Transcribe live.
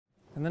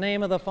In the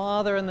name of the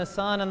Father, and the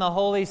Son, and the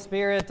Holy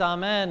Spirit,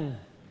 amen.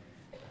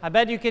 I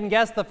bet you can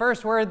guess the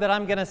first word that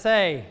I'm going to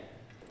say.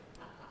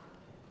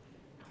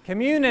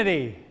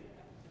 Community.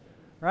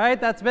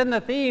 Right? That's been the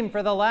theme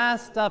for the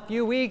last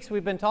few weeks.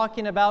 We've been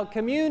talking about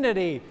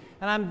community.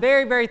 And I'm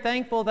very, very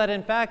thankful that,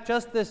 in fact,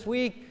 just this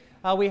week,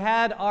 we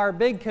had our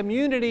big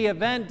community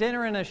event,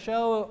 dinner and a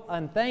show.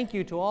 And thank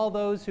you to all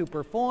those who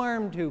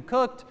performed, who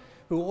cooked,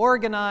 who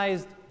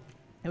organized.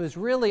 It was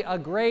really a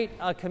great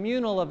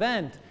communal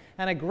event.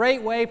 And a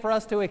great way for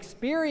us to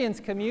experience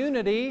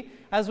community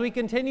as we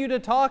continue to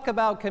talk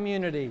about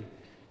community.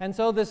 And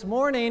so this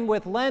morning,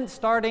 with Lent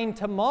starting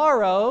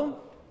tomorrow,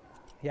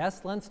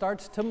 yes, Lent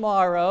starts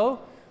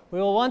tomorrow, we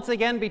will once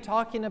again be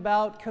talking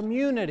about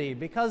community,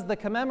 because the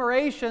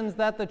commemorations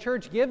that the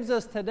church gives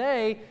us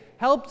today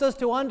helps us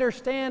to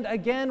understand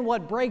again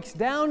what breaks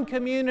down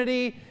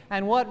community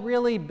and what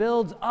really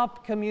builds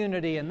up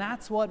community. And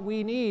that's what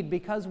we need,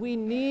 because we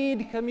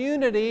need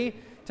community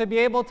to be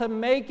able to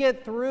make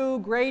it through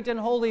Great and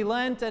Holy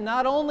Lent, and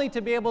not only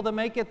to be able to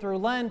make it through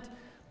Lent,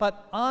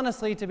 but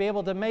honestly to be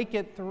able to make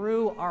it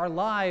through our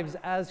lives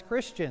as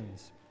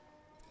Christians.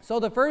 So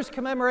the first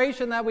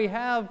commemoration that we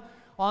have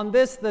on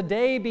this, the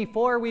day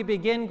before we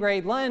begin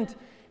Great Lent,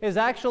 is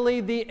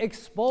actually the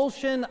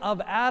expulsion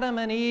of Adam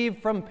and Eve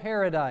from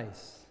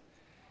paradise.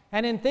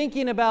 And in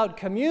thinking about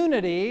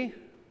community,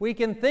 we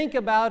can think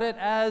about it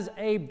as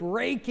a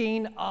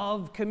breaking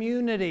of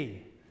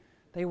community.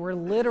 They were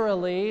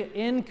literally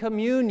in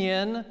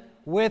communion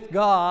with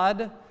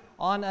God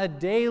on a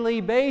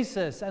daily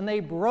basis, and they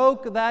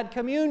broke that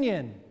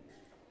communion.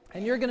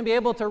 And you're going to be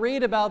able to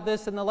read about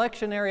this in the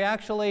lectionary.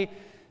 Actually,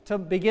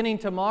 beginning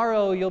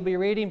tomorrow, you'll be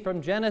reading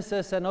from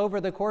Genesis, and over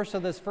the course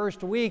of this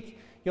first week,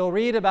 you'll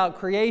read about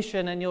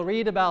creation and you'll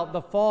read about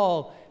the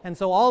fall. And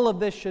so all of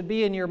this should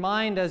be in your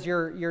mind as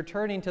you're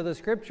turning to the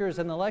scriptures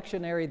in the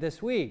lectionary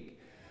this week.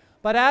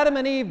 But Adam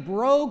and Eve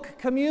broke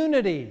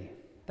community.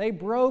 They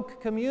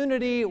broke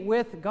community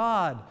with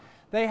God.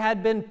 They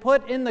had been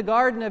put in the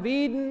Garden of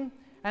Eden,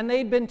 and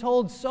they'd been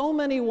told so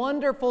many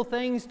wonderful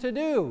things to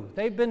do.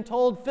 They'd been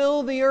told,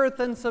 fill the earth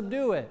and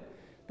subdue it.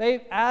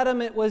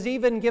 Adam was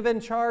even given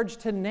charge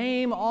to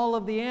name all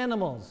of the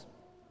animals.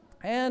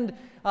 And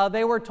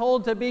they were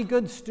told to be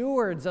good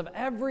stewards of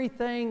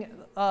everything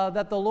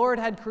that the Lord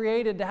had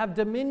created, to have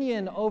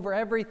dominion over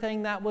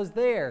everything that was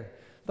there.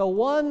 The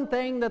one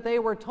thing that they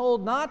were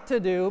told not to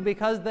do,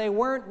 because they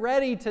weren't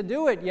ready to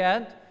do it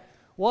yet,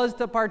 was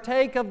to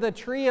partake of the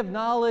tree of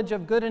knowledge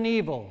of good and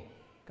evil.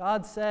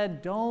 God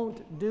said,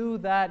 don't do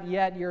that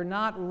yet. You're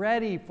not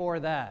ready for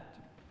that.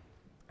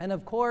 And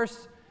of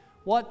course,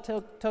 what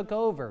took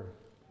over?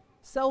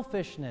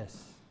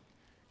 Selfishness.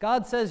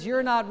 God says,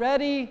 you're not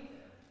ready.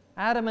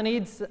 Adam and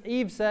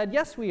Eve said,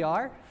 yes, we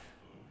are.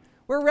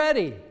 We're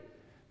ready.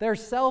 Their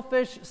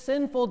selfish,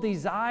 sinful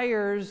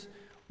desires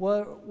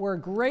were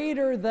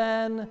greater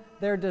than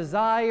their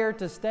desire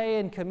to stay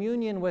in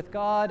communion with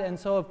God. And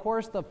so, of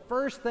course, the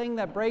first thing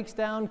that breaks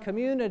down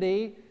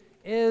community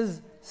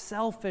is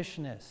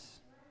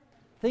selfishness.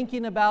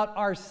 Thinking about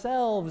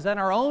ourselves and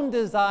our own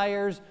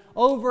desires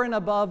over and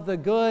above the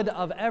good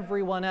of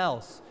everyone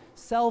else.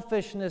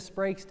 Selfishness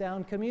breaks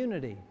down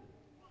community.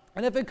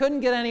 And if it couldn't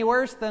get any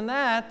worse than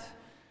that,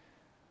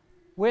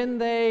 when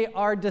they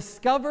are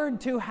discovered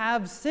to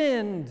have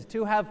sinned,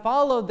 to have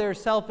followed their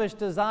selfish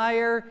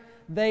desire,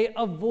 they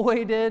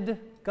avoided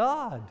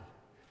God.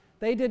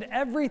 They did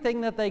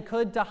everything that they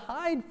could to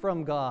hide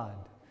from God.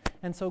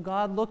 And so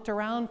God looked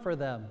around for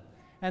them.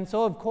 And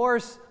so, of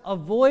course,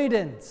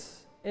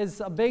 avoidance is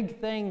a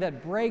big thing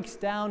that breaks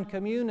down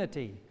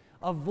community.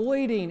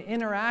 Avoiding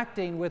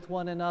interacting with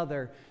one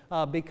another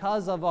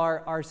because of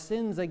our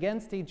sins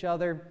against each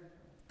other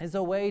is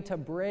a way to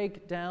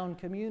break down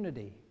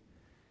community.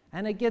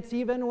 And it gets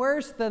even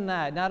worse than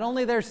that. Not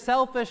only their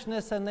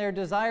selfishness and their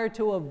desire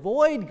to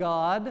avoid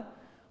God,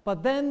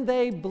 but then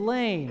they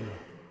blame.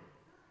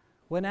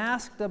 When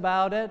asked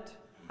about it,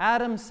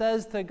 Adam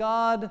says to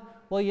God,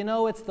 well, you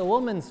know, it's the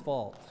woman's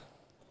fault.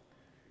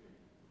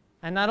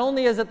 And not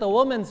only is it the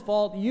woman's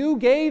fault, you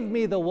gave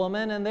me the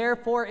woman, and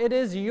therefore it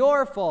is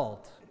your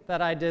fault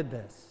that I did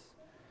this.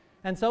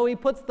 And so he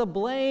puts the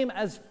blame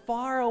as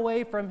far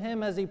away from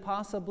him as he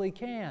possibly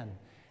can.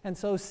 And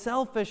so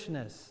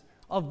selfishness,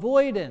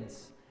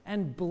 avoidance,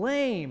 and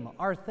blame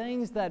are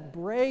things that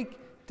break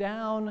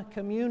down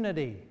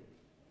community.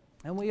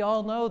 And we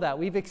all know that.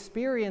 We've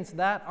experienced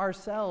that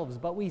ourselves,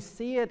 but we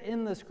see it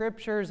in the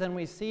scriptures and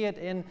we see it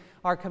in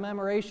our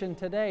commemoration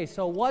today.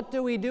 So what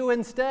do we do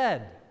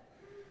instead?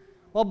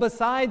 Well,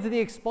 besides the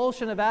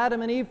expulsion of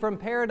Adam and Eve from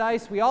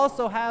paradise, we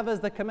also have as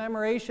the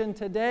commemoration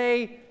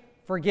today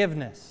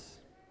forgiveness.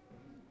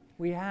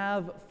 We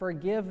have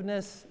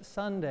Forgiveness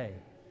Sunday.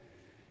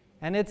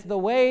 And it's the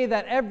way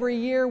that every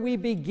year we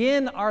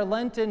begin our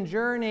Lenten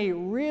journey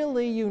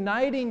really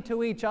uniting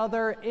to each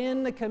other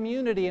in the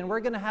community. And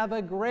we're going to have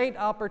a great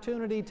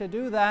opportunity to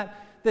do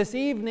that this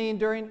evening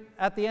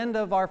at the end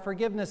of our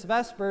Forgiveness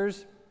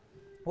Vespers.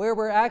 where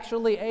we're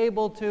actually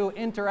able to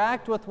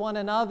interact with one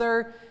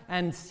another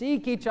and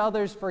seek each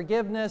other's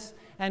forgiveness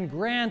and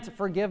grant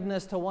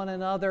forgiveness to one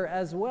another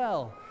as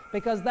well.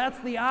 Because that's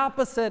the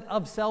opposite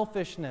of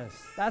selfishness.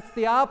 That's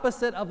the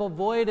opposite of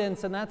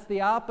avoidance, and that's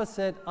the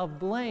opposite of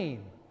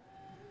blame.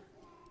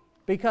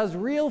 Because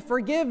real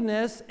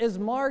forgiveness is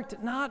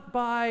marked not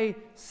by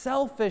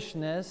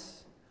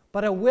selfishness,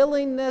 but a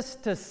willingness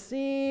to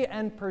see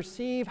and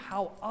perceive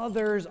how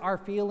others are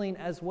feeling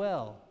as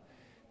well.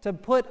 To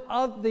put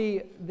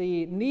the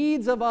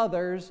needs of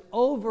others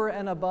over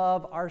and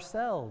above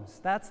ourselves.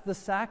 That's the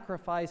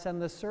sacrifice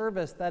and the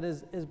service that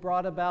is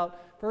brought about,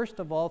 first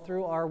of all,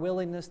 through our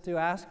willingness to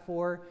ask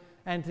for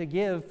and to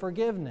give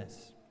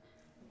forgiveness.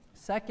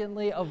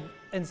 Secondly,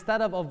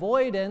 instead of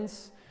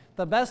avoidance,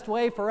 the best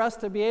way for us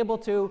to be able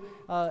to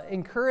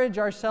encourage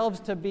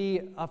ourselves to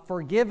be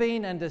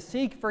forgiving and to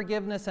seek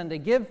forgiveness and to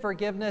give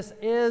forgiveness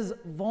is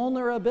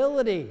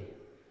vulnerability.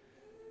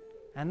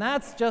 And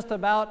that's just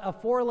about a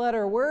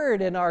 4-letter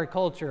word in our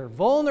culture,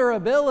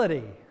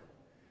 vulnerability.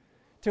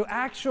 To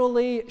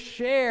actually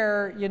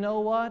share, you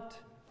know what,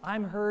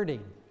 I'm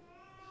hurting.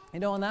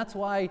 And that's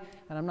why,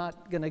 and I'm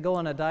not going to go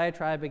on a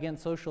diatribe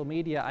against social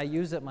media, I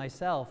use it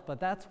myself, but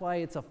that's why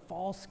it's a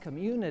false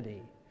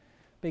community.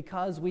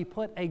 Because we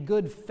put a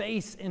good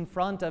face in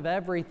front of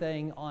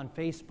everything on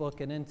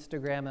Facebook and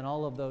Instagram and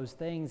all of those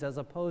things, as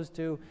opposed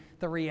to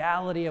the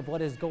reality of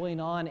what is going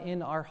on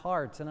in our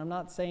hearts. And I'm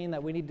not saying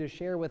that we need to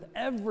share with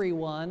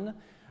everyone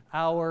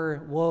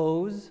our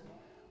woes,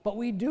 but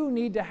we do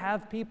need to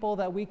have people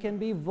that we can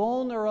be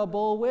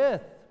vulnerable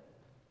with,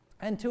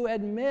 and to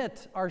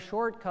admit our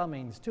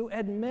shortcomings, to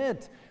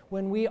admit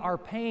when we are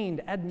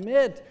pained,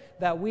 admit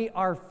that we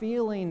are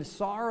feeling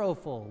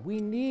sorrowful. We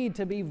need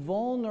to be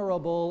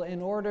vulnerable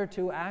in order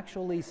to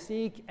actually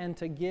seek and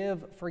to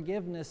give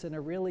forgiveness in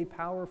a really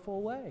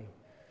powerful way.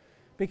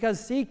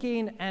 Because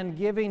seeking and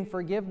giving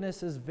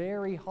forgiveness is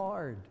very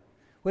hard.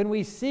 When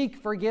we seek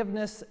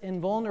forgiveness in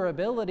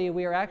vulnerability,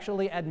 we are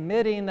actually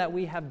admitting that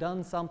we have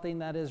done something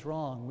that is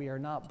wrong. We are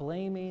not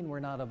blaming, we're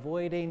not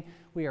avoiding.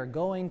 We are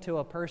going to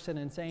a person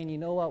and saying, you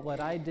know what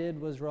I did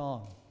was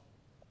wrong.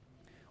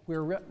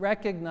 We're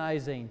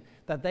recognizing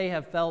that they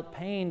have felt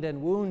pained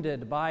and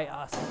wounded by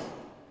us.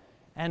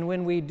 And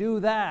when we do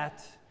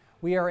that,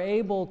 we are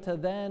able to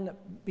then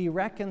be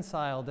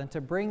reconciled and to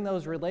bring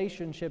those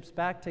relationships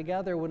back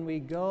together when we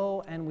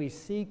go and we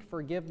seek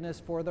forgiveness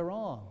for the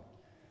wrong.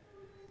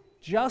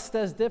 Just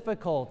as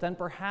difficult, and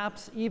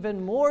perhaps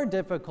even more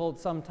difficult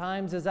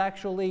sometimes, is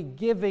actually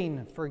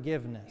giving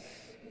forgiveness,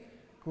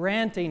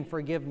 granting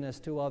forgiveness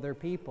to other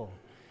people.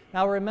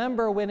 Now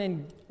remember,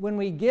 when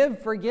we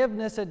give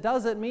forgiveness, it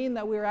doesn't mean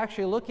that we're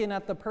actually looking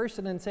at the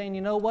person and saying,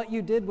 you know, what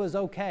you did was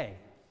okay.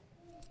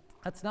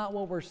 That's not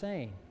what we're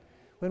saying.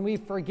 When we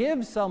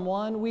forgive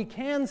someone, we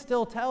can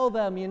still tell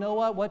them, you know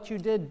what you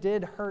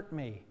did hurt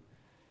me.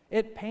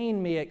 It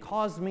pained me, it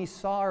caused me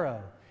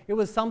sorrow. It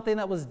was something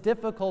that is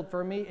difficult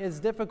for me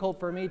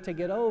to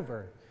get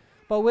over.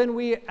 But when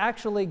we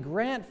actually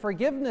grant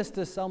forgiveness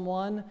to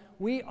someone,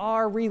 we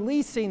are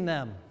releasing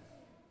them.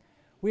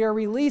 We are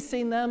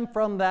releasing them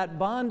from that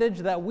bondage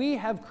that we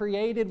have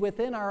created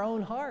within our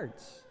own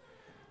hearts.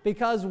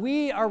 Because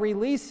we are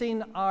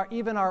releasing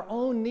even our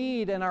own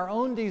need and our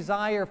own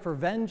desire for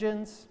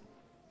vengeance,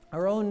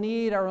 our own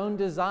need, our own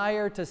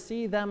desire to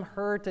see them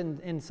hurt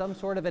in some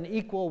sort of an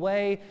equal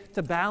way,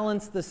 to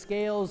balance the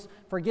scales.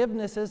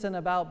 Forgiveness isn't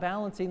about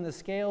balancing the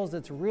scales.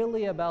 It's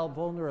really about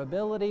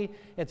vulnerability.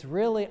 It's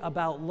really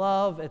about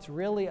love. It's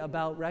really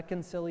about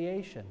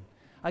reconciliation.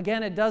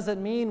 Again, it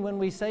doesn't mean when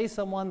we say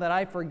someone that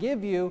I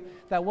forgive you,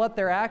 that what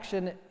their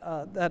action,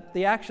 that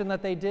the action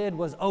that they did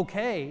was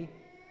okay.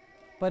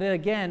 But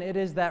it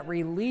is that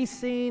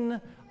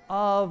releasing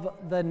of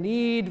the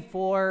need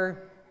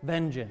for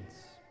vengeance.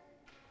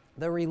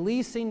 The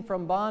releasing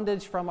from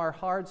bondage from our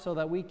hearts so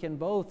that we can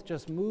both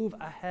just move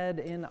ahead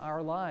in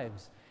our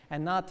lives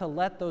and not to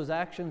let those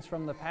actions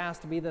from the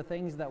past be the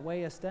things that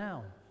weigh us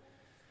down.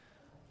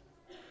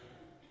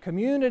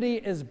 Community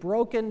is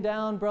broken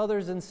down,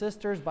 brothers and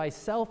sisters, by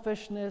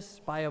selfishness,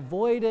 by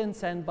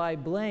avoidance, and by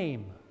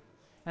blame.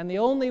 And the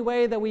only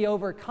way that we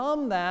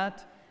overcome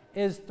that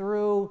is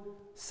through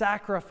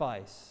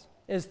sacrifice,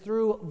 is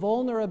through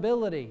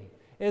vulnerability,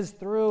 is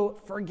through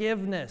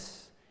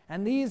forgiveness.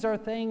 And these are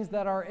things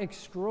that are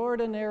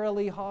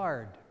extraordinarily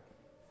hard.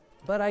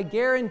 But I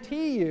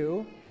guarantee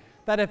you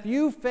that if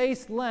you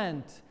face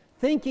Lent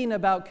thinking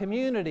about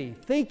community,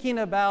 thinking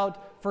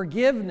about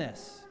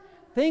forgiveness,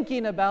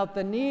 thinking about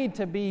the need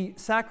to be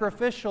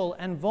sacrificial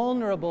and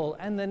vulnerable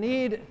and the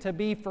need to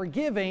be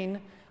forgiving,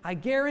 I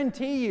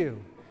guarantee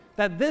you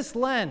that this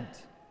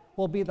Lent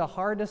will be the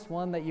hardest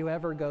one that you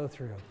ever go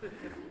through.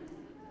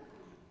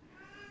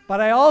 But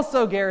I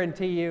also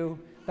guarantee you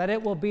that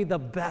it will be the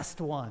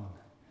best one.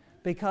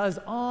 Because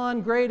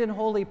on Great and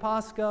Holy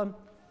Pascha,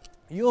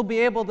 you'll be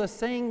able to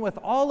sing with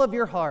all of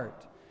your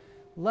heart,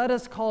 let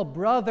us call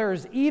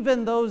brothers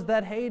even those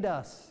that hate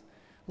us.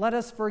 Let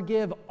us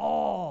forgive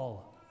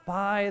all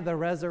by the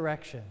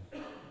resurrection.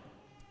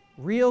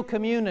 Real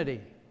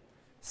community,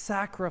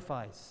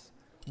 sacrifice,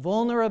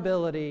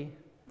 vulnerability,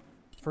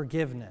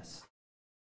 forgiveness.